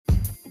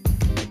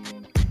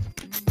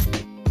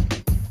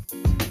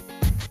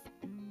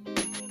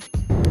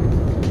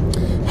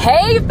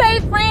Hey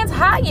faith friends,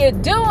 how you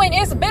doing?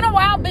 It's been a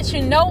while, but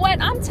you know what?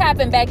 I'm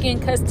tapping back in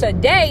because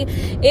today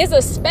is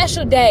a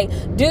special day.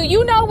 Do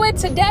you know what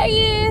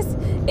today is?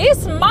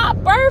 It's my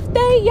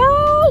birthday,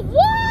 y'all.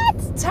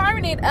 What?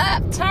 Turn it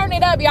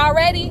up. Y'all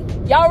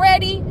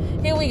ready?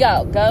 Here we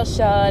go. Go,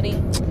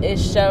 Shawty.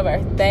 It's your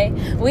birthday.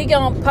 We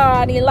gonna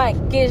party like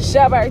it's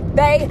your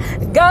birthday.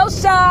 Go,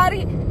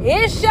 Shawty.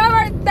 It's your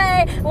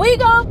birthday. We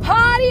gonna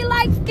party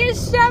like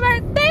it's your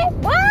birthday.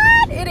 What?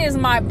 It is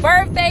my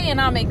birthday and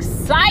I'm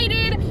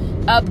excited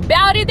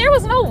about it. There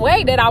was no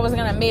way that I was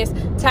gonna miss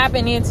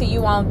tapping into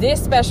you on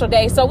this special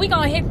day. So we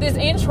gonna hit this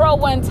intro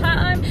one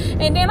time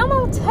and then I'm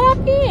gonna tap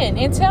in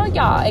and tell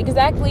y'all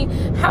exactly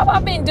how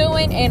I've been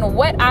doing and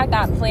what I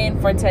got planned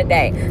for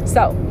today.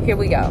 So here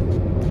we go.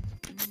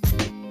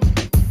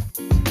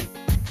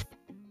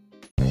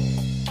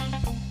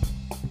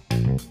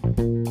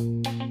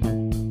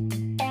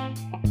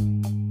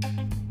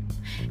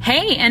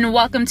 Hey, and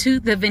welcome to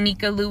the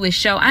Vanika Lewis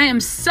Show. I am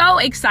so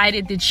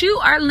excited that you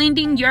are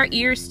lending your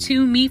ears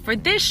to me for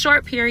this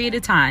short period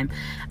of time.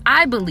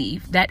 I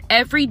believe that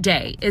every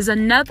day is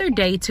another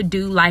day to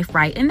do life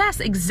right. And that's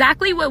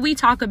exactly what we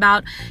talk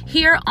about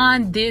here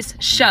on this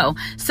show.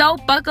 So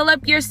buckle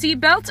up your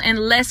seatbelts and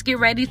let's get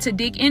ready to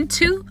dig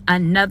into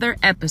another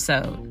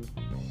episode.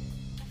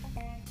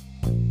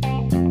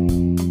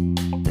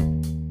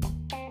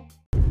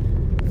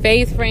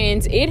 Faith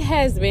friends, it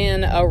has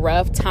been a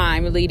rough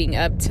time leading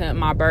up to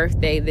my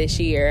birthday this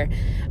year.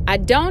 I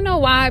don't know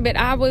why, but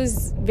I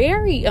was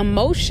very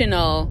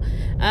emotional,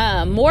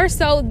 more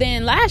so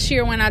than last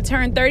year when I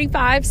turned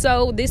 35.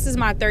 So this is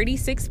my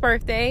 36th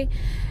birthday.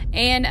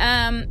 And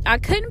I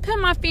couldn't put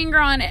my finger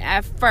on it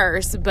at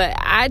first, but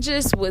I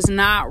just was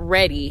not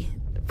ready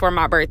for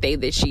my birthday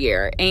this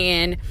year.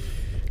 And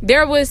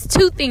there was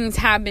two things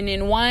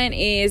happening. One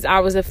is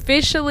I was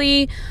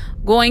officially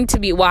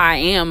I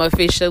am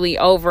officially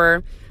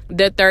over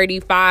the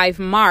 35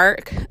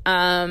 mark.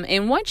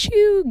 And once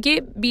you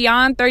get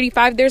beyond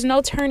 35, there's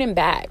no turning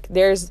back.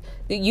 The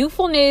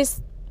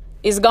youthfulness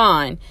is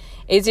gone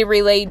as it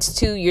relates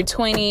to your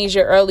 20s,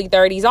 your early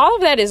 30s. All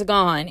of that is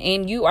gone.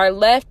 And you are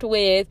left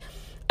with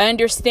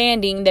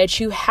understanding that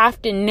you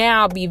have to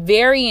now be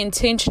very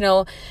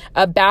intentional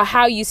about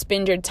how you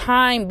spend your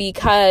time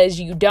because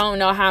you don't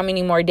know how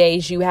many more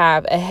days you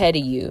have ahead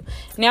of you.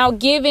 Now,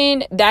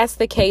 given that's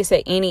the case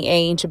at any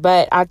age,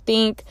 but I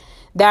think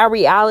that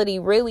reality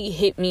really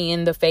hit me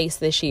in the face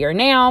this year.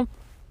 Now,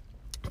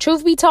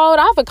 truth be told,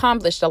 I've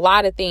accomplished a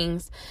lot of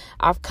things.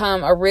 I've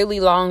come a really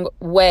long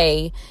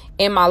way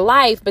in my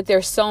life, but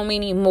there's so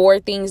many more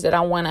things that I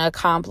want to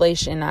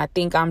accomplish. And I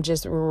think I'm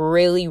just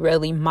really,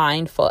 really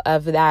mindful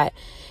of that.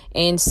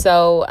 And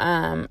so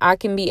I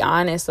can be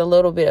honest, a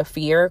little bit of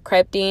fear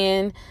crept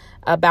in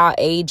about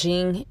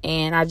aging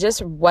and I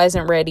just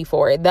wasn't ready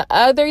for it. The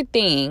other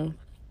thing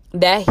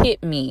that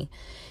hit me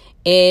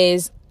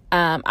is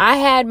I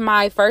had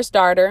my first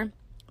daughter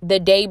the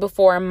day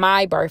before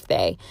my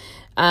birthday.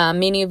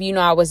 Many of you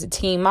know I was a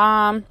teen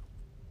mom.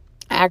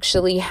 I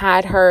actually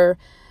had her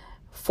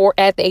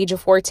at the age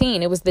of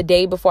 14. It was the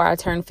day before I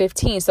turned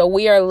 15. So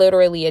we are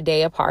literally a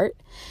day apart.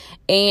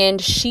 And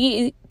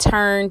she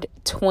turned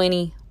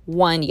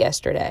 21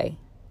 yesterday.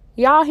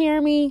 Y'all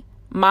hear me?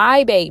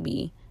 My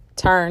baby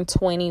turned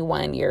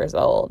 21 years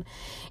old.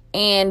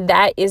 And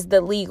that is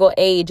the legal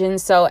age.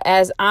 And so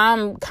as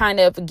I'm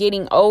kind of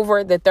getting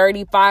over the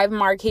 35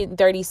 mark, hitting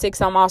 36,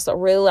 I'm also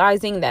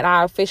realizing that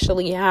I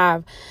officially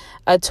have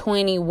a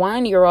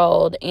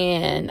 21-year-old.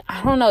 And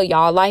I don't know,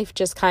 y'all, life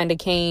just kind of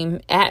came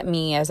at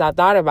me as I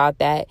thought about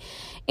that.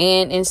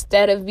 And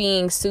instead of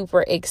being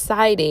super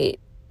excited,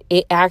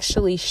 it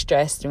actually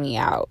stressed me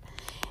out.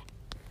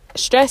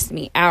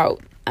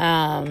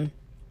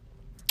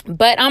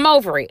 But I'm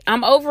over it.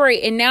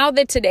 And now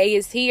that today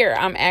is here,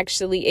 I'm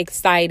actually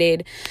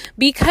excited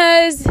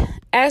because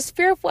as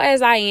fearful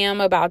as I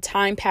am about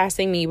time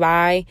passing me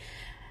by,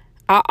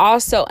 I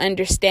also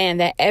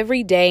understand that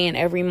every day and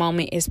every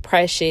moment is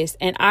precious.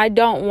 And I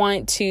don't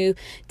want to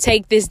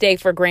take this day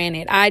for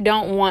granted. I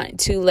don't want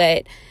to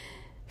let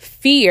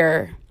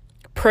fear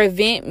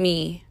prevent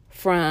me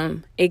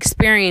from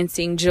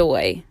experiencing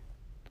joy.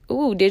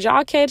 Ooh, did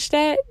y'all catch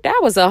that? That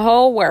was a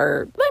whole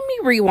word. Let me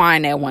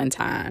rewind that one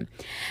time.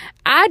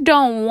 I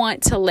don't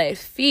want to let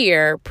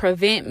fear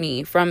prevent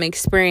me from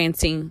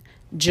experiencing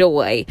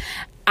joy.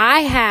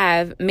 I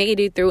have made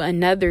it through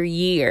another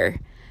year.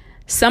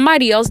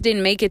 Somebody else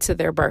didn't make it to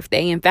their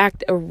birthday. In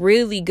fact, a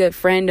really good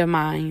friend of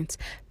mine's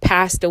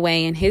passed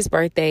away and his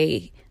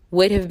birthday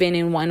would have been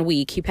in 1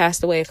 week. He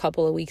passed away a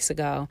couple of weeks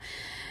ago.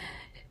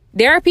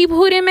 There are people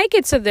who didn't make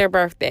it to their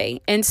birthday.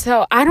 And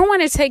so I don't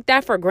want to take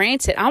that for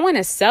granted. I want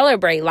to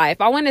celebrate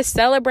life. I want to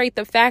celebrate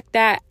the fact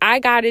that I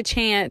got a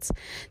chance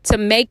to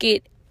make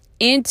it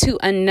into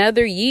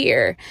another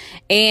year.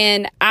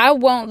 And I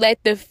won't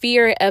let the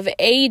fear of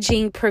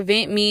aging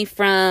prevent me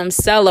from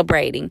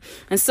celebrating.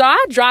 And so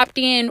I dropped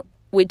in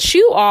with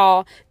you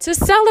all to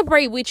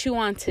celebrate with you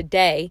on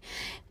today.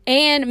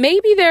 And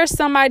maybe there's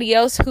somebody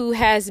else who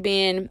has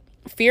been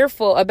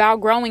fearful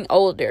about growing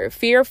older,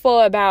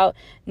 fearful about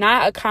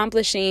not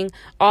accomplishing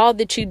all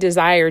that you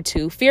desire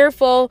to,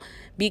 fearful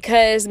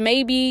because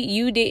maybe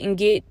you didn't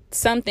get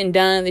something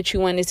done that you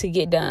wanted to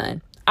get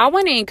done. I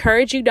want to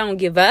encourage you, don't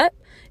give up.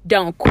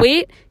 Don't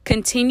quit.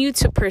 Continue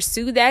to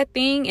pursue that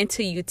thing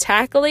until you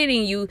tackle it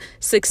and you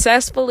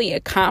successfully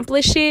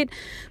accomplish it.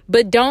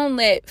 But don't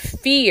let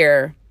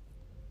fear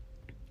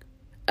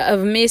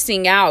of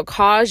missing out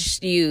cause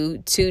you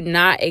to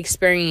not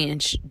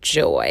experience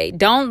joy.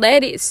 Don't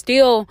let it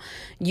steal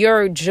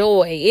your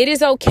joy. It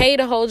is okay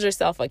to hold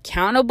yourself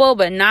accountable,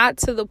 but not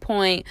to the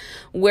point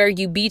where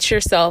you beat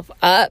yourself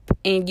up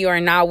and you are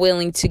not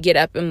willing to get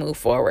up and move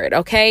forward.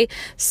 Okay.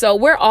 So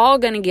we're all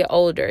going to get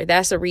older.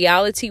 That's a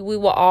reality. We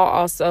will all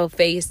also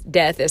face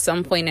death at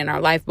some point in our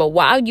life. But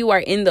while you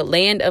are in the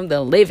land of the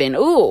living,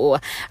 ooh,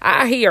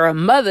 I hear a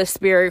mother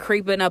spirit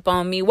creeping up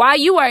on me. While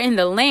you are in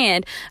the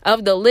land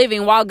of the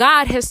living, while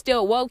God has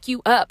still woke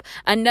you up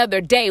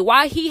another day,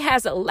 while he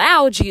has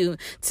allowed you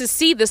to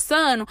see the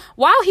sun,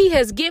 while he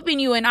has given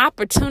you an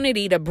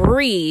opportunity to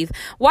breathe,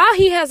 while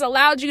he has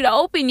allowed you to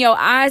open your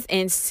eyes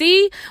and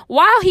see,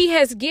 while he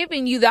has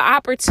given you the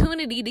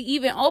opportunity to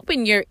even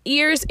open your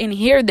ears and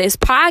hear this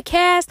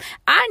podcast,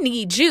 I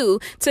need you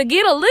to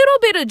get a little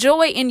bit of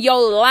joy in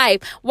your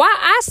life. While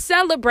I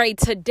celebrate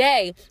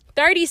today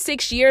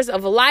 36 years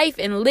of life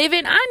and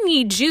living, I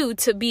need you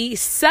to be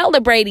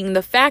celebrating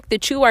the fact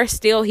that you are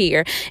still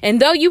here. And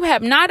though you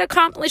have not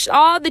accomplished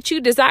all that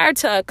you desire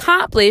to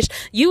accomplish,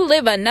 you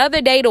live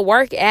another day to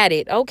work at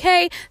it.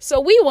 Okay.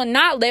 So we will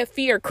not let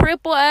fear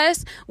cripple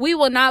us. We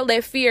will not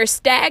let fear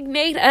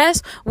stagnate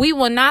us. We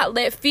will not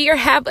let fear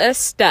have us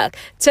stuck.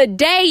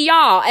 Today,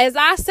 y'all, as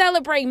I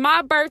celebrate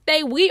my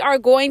birthday, we are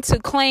going to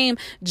claim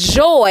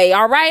joy.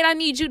 All right. I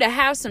need you to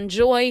have some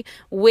joy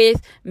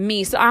with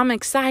me. So I'm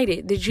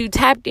excited that you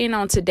tapped in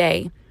on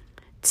today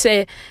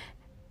to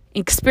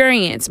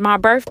experience my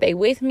birthday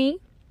with me,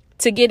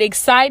 to get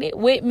excited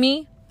with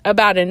me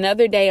about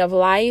another day of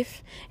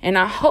life. And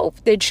I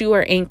hope that you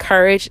are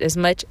encouraged as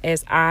much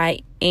as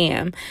I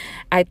am.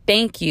 I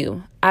thank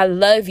you. I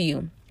love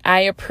you.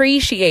 I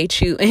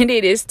appreciate you. And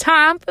it is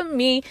time for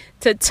me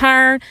to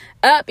turn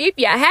up. If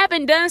you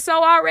haven't done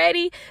so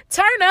already,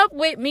 turn up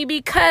with me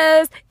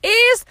because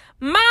it's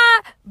my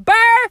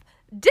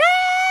birthday.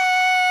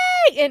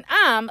 And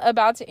I'm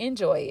about to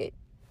enjoy it.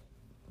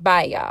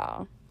 Bye,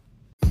 y'all.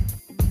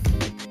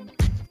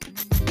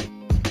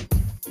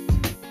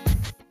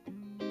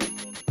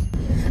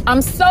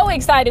 I'm so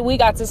excited we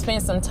got to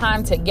spend some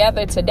time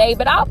together today,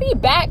 but I'll be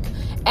back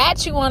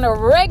at you on a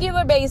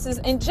regular basis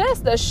in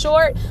just a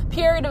short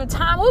period of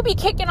time. We'll be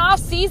kicking off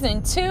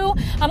season 2.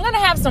 I'm going to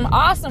have some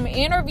awesome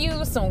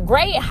interviews, some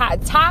great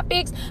hot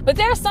topics, but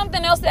there's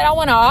something else that I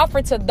want to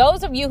offer to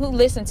those of you who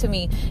listen to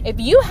me. If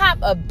you have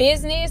a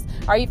business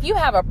or if you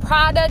have a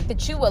product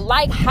that you would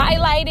like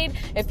highlighted,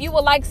 if you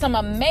would like some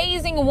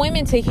amazing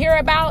women to hear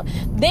about,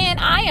 then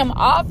I am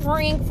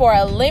offering for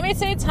a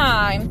limited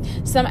time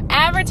some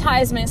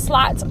advertisement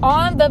slots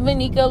on the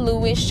Vanika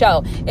Lewis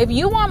Show. If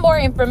you want more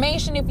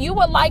information, if you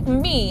would like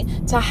me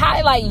to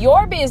highlight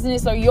your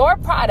business or your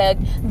product,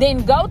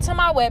 then go to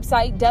my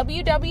website,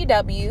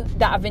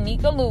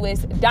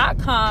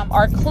 www.vanikalewis.com,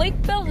 or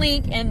click the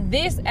link in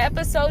this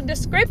episode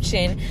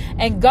description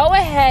and go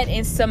ahead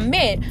and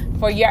submit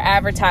for your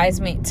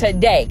advertisement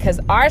today, because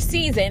our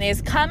season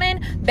is coming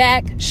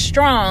back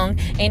strong.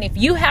 And if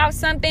you have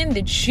something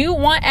that you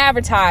want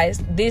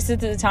advertised, this is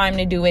the time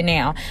to do it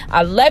now.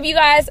 I love you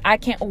guys. I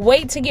can't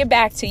wait to get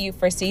back to you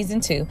for season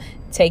 2.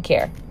 Take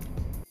care.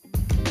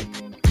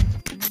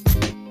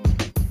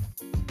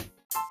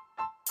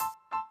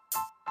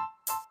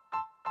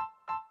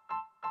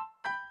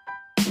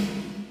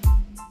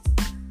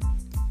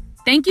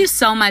 Thank you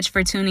so much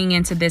for tuning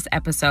into this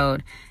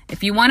episode.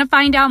 If you want to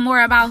find out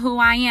more about who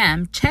I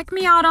am, check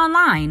me out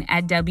online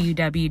at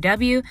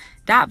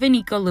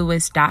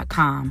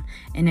www.vanikalewis.com.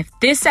 And if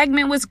this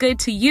segment was good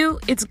to you,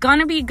 it's going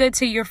to be good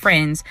to your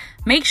friends.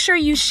 Make sure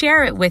you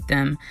share it with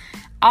them.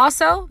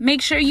 Also,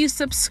 make sure you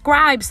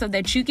subscribe so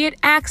that you get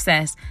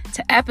access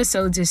to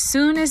episodes as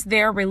soon as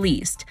they're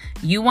released.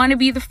 You want to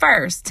be the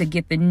first to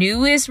get the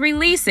newest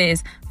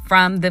releases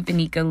from the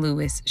Vanika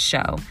Lewis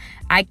Show.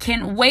 I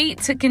can't wait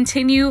to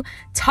continue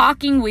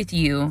talking with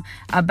you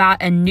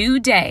about a new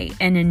day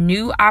and a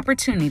new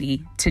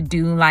opportunity to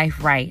do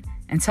life right.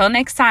 Until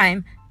next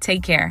time,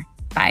 take care.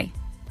 Bye.